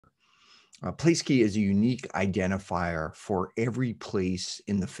Placekey is a unique identifier for every place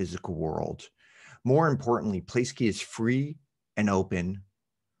in the physical world. More importantly, Placekey is free and open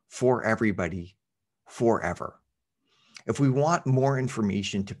for everybody forever. If we want more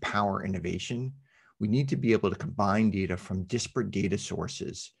information to power innovation, we need to be able to combine data from disparate data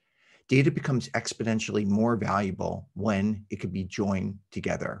sources. Data becomes exponentially more valuable when it can be joined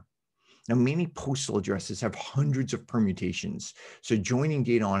together. Now, many postal addresses have hundreds of permutations, so joining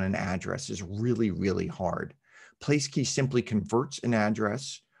data on an address is really, really hard. Placekey simply converts an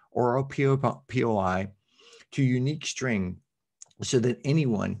address or a POI to a unique string so that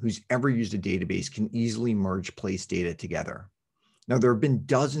anyone who's ever used a database can easily merge place data together. Now, there have been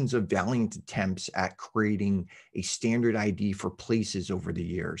dozens of valiant attempts at creating a standard ID for places over the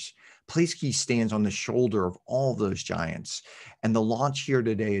years. Placekey stands on the shoulder of all of those giants. And the launch here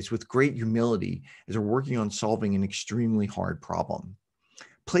today is with great humility as we're working on solving an extremely hard problem.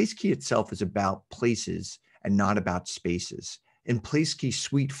 Placekey itself is about places and not about spaces. And Placekey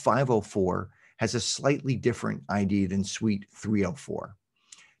Suite 504 has a slightly different ID than Suite 304.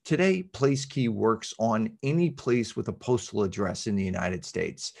 Today, Placekey works on any place with a postal address in the United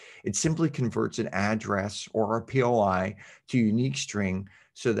States. It simply converts an address or a POI to a unique string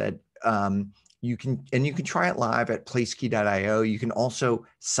so that you can try it live at placekey.io. You can also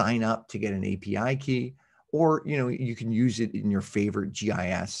sign up to get an API key, or you can use it in your favorite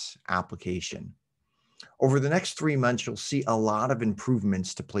GIS application. Over the next 3 months, you'll see a lot of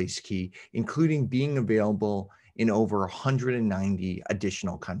improvements to Placekey, including being available in over 190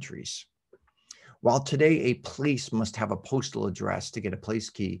 additional countries. While today a place must have a postal address to get a place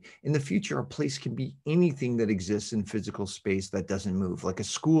key, in the future, a place can be anything that exists in physical space that doesn't move, like a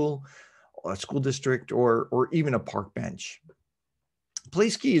school district, or even a park bench.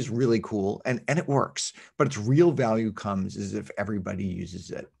 Placekey is really cool and it works, but its real value comes as if everybody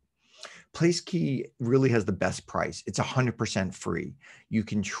uses it. Placekey really has the best price. It's 100% free. You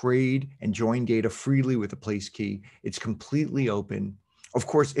can trade and join data freely with the Placekey. It's completely open. Of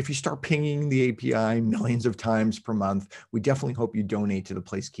course, if you start pinging the API millions of times per month, we definitely hope you donate to the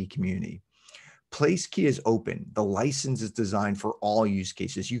Placekey community. Placekey is open. The license is designed for all use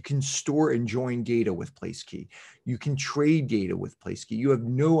cases. You can store and join data with Placekey. You can trade data with Placekey. You have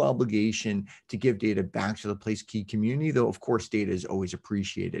no obligation to give data back to the Placekey community, though, of course, data is always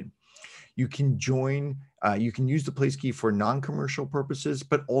appreciated. You can you can use the Placekey for non-commercial purposes,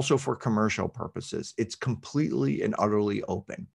 but also for commercial purposes. It's completely and utterly open.